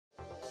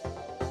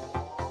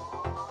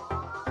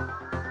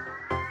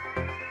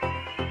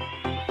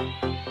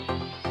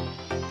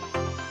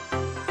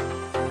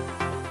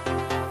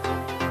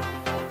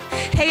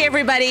Hey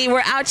everybody,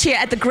 we're out here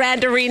at the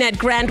Grand Arena at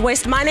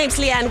GrandWest. My name's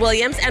Leanne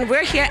Williams and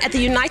we're here at the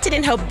United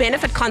in Hope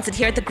benefit concert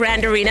here at the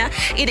Grand Arena.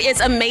 It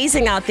is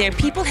amazing out there.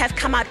 People have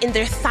come out in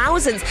their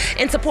thousands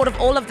in support of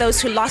all of those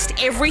who lost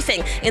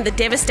everything in the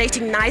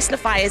devastating Knysna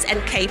fires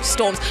and Cape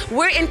storms.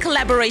 We're in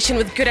collaboration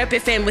with Good Hope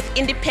FM, with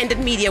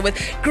independent media, with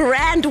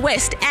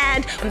GrandWest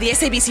and the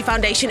SABC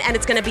Foundation, and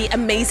it's going to be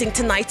amazing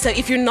tonight. So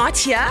if you're not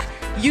here,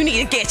 you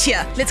need to get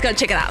here. Let's go and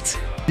check it out.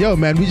 Yo,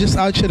 man, we just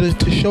out here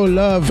to show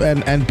love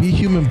and be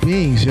human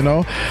beings, you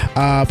know?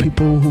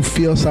 People who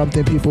feel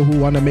something, people who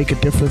want to make a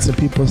difference in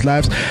people's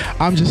lives.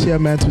 I'm just here,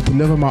 man, to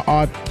deliver my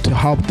art to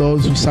help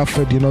those who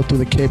suffered, you know, through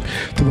the Cape,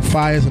 through the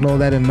fires and all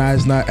that in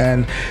Knysna.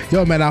 And,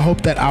 yo, man, I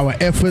hope that our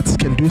efforts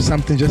can do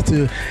something just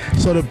to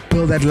sort of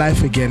build that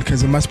life again,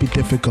 because it must be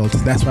difficult.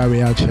 That's why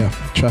we're out here.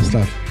 Trust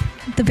love.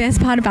 The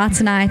best part about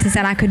tonight is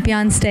that I could be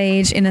on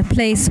stage in a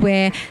place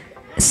where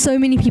so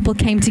many people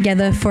came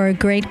together for a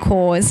great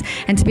cause,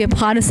 and to be a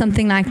part of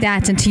something like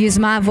that and to use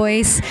my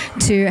voice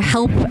to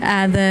help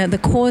the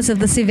cause of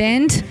this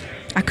event,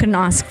 I couldn't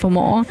ask for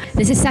more.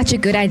 This is such a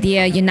good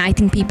idea,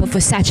 uniting people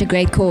for such a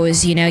great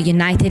cause, you know,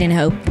 united in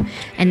hope.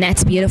 And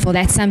that's beautiful.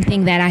 That's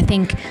something that I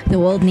think the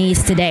world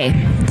needs today,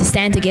 to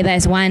stand together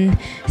as one,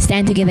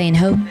 stand together in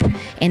hope,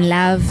 in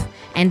love,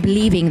 and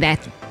believing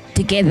that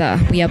together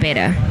we are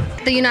better.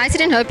 The United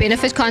in Hope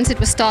benefit concert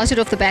was started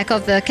off the back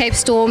of the Cape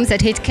storms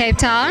that hit Cape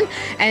Town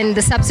and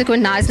the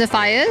subsequent Knysna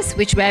fires,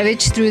 which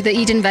ravaged through the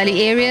Eden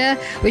Valley area,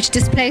 which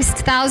displaced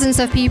thousands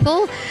of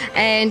people.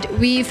 And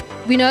we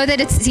know that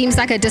it seems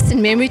like a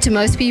distant memory to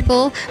most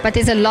people, but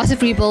there's a lot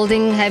of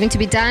rebuilding having to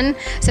be done.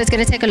 So it's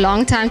going to take a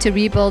long time to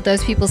rebuild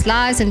those people's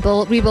lives and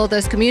rebuild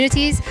those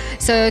communities.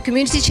 So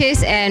Community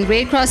Chest and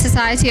Red Cross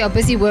Society are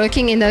busy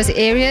working in those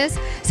areas.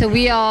 So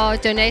we are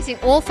donating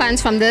all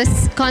funds from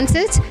this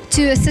concert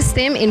to assist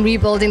them in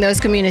rebuilding those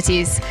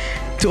communities.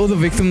 To all the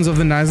victims of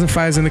the Knysna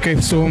fires and the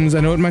Cape storms,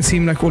 I know it might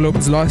seem like all hope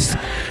is lost,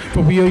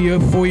 but we are here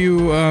for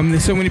you.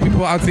 There's so many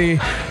people out there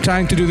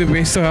trying to do their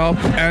best to help,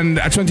 and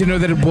I just want you to know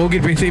that it will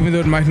get better, even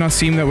though it might not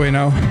seem that way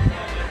now.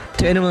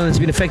 To anyone that's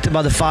been affected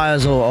by the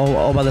fires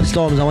or by the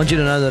storms, I want you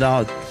to know that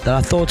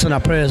our thoughts and our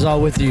prayers are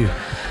with you,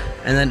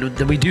 and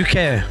that we do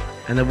care,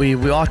 and that we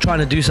are trying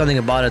to do something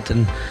about it,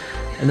 and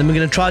then we're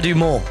going to try to do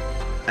more.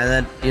 And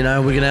that, you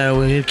know, we're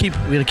gonna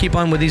keep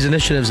on with these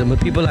initiatives, and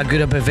with people like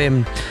Good Hope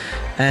FM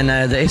and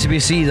the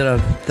SABC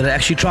that are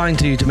actually trying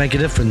to make a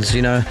difference.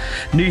 You know,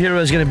 New Hero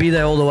is going to be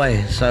there all the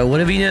way. So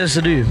whatever you need us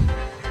to do,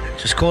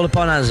 just call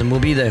upon us and we'll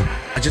be there.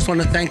 I just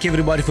want to thank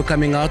everybody for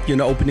coming out, you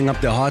know, opening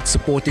up their hearts,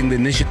 supporting the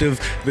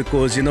initiative,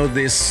 because, you know,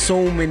 there's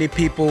so many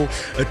people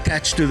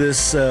attached to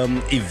this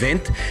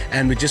event,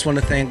 and we just want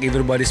to thank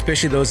everybody,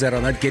 especially those that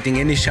are not getting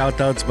any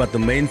shout outs. But the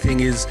main thing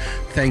is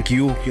thank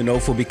you, you know,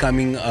 for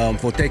becoming,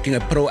 for taking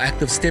a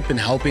proactive step and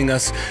helping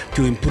us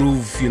to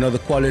improve, you know, the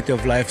quality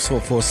of life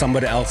for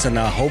somebody else. And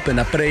I hope and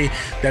I pray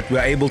that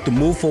we're able to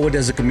move forward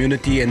as a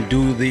community and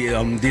do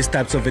these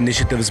types of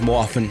initiatives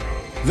more often.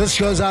 This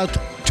goes out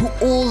to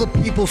all the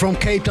people from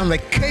Cape Town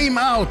that came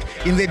out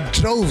in their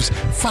droves,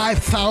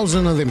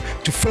 5,000 of them,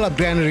 to fill up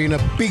Grand Arena.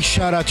 Big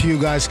shout out to you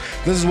guys.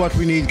 This is what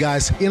we need,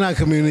 guys, in our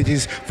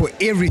communities for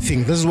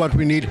everything. This is what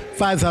we need,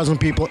 5,000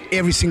 people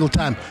every single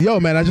time. Yo,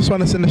 man, I just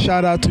want to send a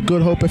shout out to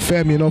Good Hope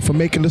FM, you know, for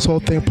making this whole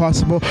thing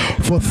possible,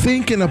 for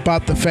thinking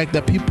about the fact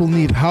that people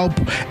need help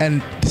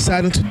and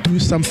deciding to do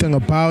something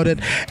about it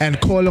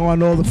and calling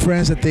on all the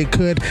friends that they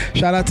could.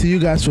 Shout out to you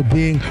guys for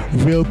being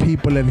real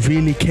people and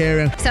really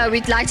caring. So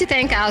we'd like to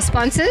thank our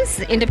sponsors,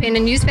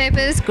 independent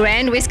newspapers,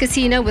 GrandWest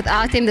Casino.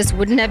 Without them, this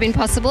wouldn't have been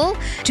possible.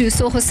 To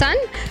Soho Sun,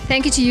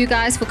 thank you to you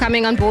guys for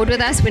coming on board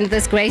with us with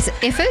this great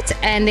effort.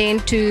 And then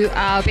to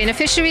our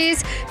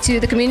beneficiaries, to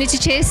the Community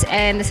Chest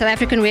and the South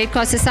African Red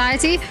Cross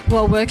Society, who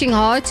are working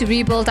hard to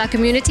rebuild our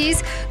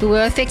communities who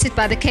were affected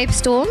by the Cape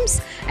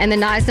storms and the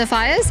Knysna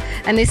fires.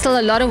 And there's still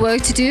a lot of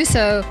work to do,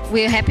 so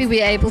we're happy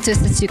we're able to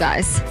assist you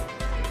guys.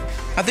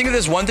 I think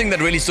there's one thing that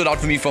really stood out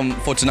for me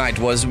for tonight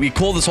was we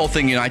call this whole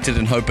thing United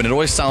in Hope, and it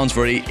always sounds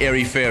very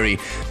airy-fairy,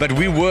 but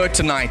we were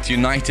tonight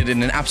united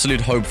in an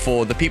absolute hope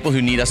for the people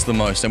who need us the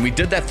most, and we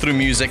did that through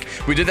music,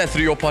 we did that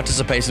through your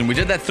participation, we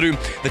did that through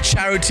the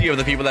charity of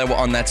the people that were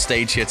on that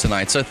stage here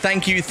tonight. So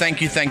thank you, thank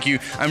you, thank you.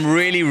 I'm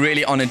really,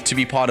 really honored to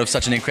be part of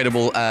such an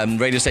incredible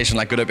radio station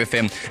like Good Hope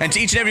FM, and to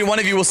each and every one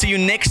of you, we'll see you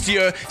next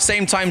year,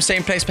 same time,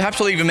 same place. Perhaps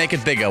we'll even make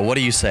it bigger. What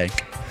do you say?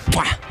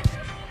 Mwah!